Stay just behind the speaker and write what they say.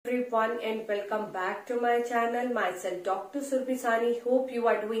everyone and welcome back to my channel. Myself Dr. Surbhisani. Hope you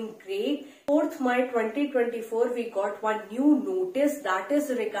are doing great. 4th May 2024 we got one new notice that is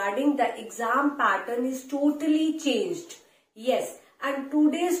regarding the exam pattern is totally changed. Yes, and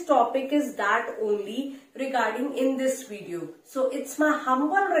today's topic is that only regarding in this video. So it's my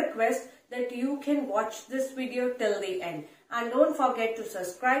humble request that you can watch this video till the end. And don't forget to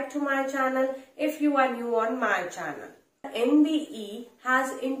subscribe to my channel if you are new on my channel. NBE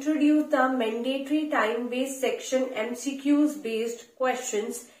has introduced the mandatory time-based section MCQs based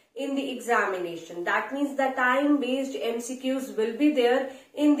questions in the examination. That means the time-based MCQs will be there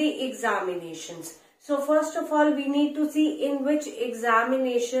in the examinations. So first of all, we need to see in which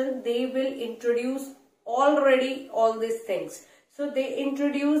examination they will introduce already all these things. So they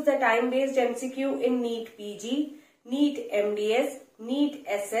introduce the time-based MCQ in NEET PG, NEET MDS, NEET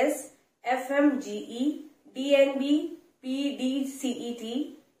SS, FMGE, DNB,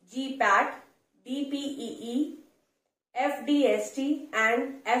 PDCET, GPAT, DPEE, FDST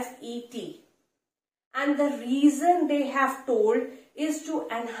and FET. And the reason they have told is to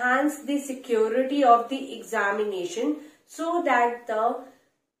enhance the security of the examination so that the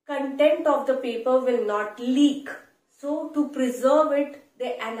content of the paper will not leak. So to preserve it,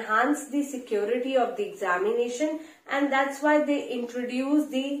 they enhance the security of the examination, and that's why they introduce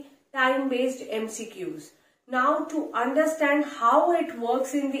the time-based MCQs. Now to understand how it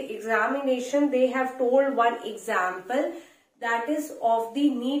works in the examination, they have told one example that is of the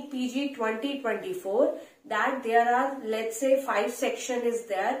NEET PG 2024, that there are, let's say, 5 sections is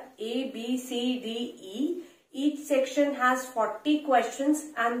there, A, B, C, D, E. Each section has 40 questions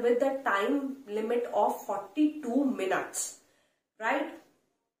and with the time limit of 42 minutes, right?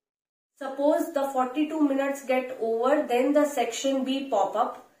 Suppose the 42 minutes get over, then the section B pop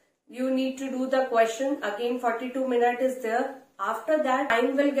up. You need to do the question, again 42 minutes is there. After that,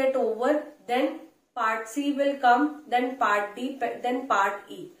 time will get over, then part C will come, then part D, then part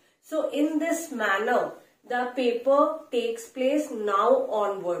E. So in this manner, the paper takes place now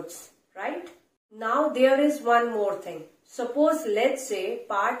onwards, right? Now there is one more thing. Suppose let's say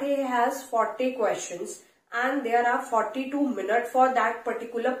part A has 40 questions and there are 42 minutes for that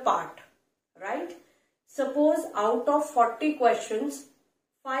particular part, right? Suppose out of 40 questions,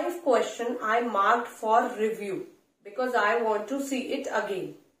 5 questions I marked for review because I want to see it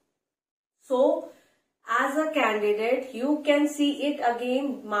again. So as a candidate, you can see it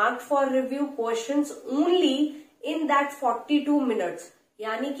again marked for review questions only in that 42 minutes.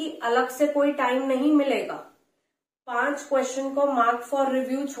 यानी कि अलग से कोई time नहीं मिलेगा. 5 question को mark for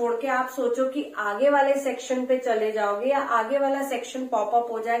review छोड़ के आप सोचो कि आगे वाले सेक्शन पे चले जाओगे या आगे वाला सेक्शन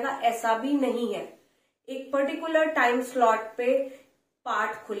पॉपअप हो जाएगा, ऐसा भी नहीं है. एक पर्टिकुलर टाइम स्लॉट पे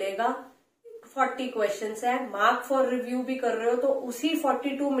पार्ट खुलेगा, 40 क्वेश्चंस है, मार्क फॉर रिव्यू भी कर रहे हो तो उसी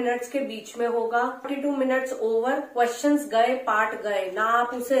 42 मिनट्स के बीच में होगा. 42 मिनट्स ओवर, क्वेश्चंस गए, पार्ट गए, ना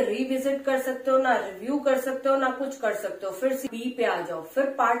आप उसे रिविजिट कर सकते हो, ना रिव्यू कर सकते हो, ना कुछ कर सकते हो. फिर बी पे आ जाओ, फिर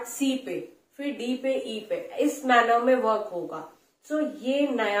पार्ट सी पे, फिर डी पे, ई पे, इस मैनर में वर्क होगा. सो ये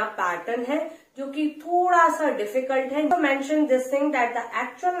नया पैटर्न है जो कि थोड़ा सा डिफिकल्ट है. Mention this thing that the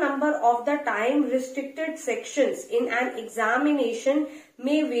actual number of the time restricted sections in an examination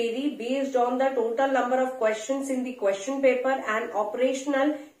may vary based on the total number of questions in the question paper and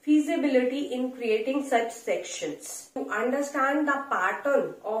operational feasibility in creating such sections. To understand the pattern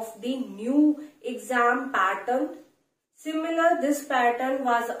of the new exam pattern, this pattern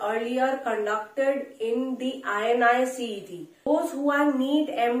was earlier conducted in the INI CET. Those who are NEET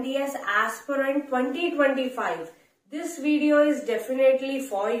MDS aspirant 2025, this video is definitely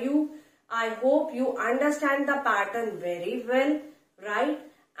for you. I hope you understand the pattern very well. Right?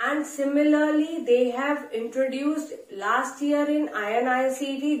 And similarly, they have introduced last year in INI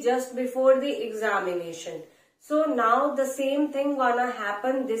CET just before the examination. So now the same thing gonna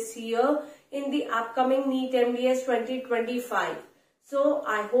happen this year in the upcoming NEET MDS 2025. So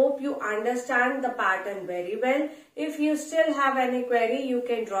I hope you understand the pattern very well. If you still have any query, you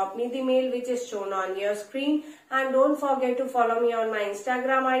can drop me the mail which is shown on your screen. And don't forget to follow me on my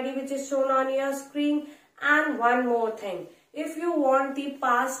Instagram ID which is shown on your screen. And one more thing. If you want the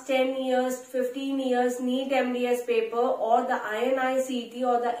past 10 years, 15 years NEET MDS paper or the INI CET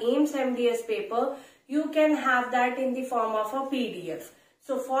or the AIMS MDS paper, you can have that in the form of a PDF.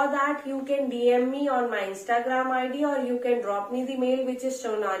 So for that, you can DM me on my Instagram ID or you can drop me the mail which is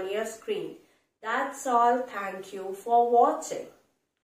shown on your screen. That's all. Thank you for watching.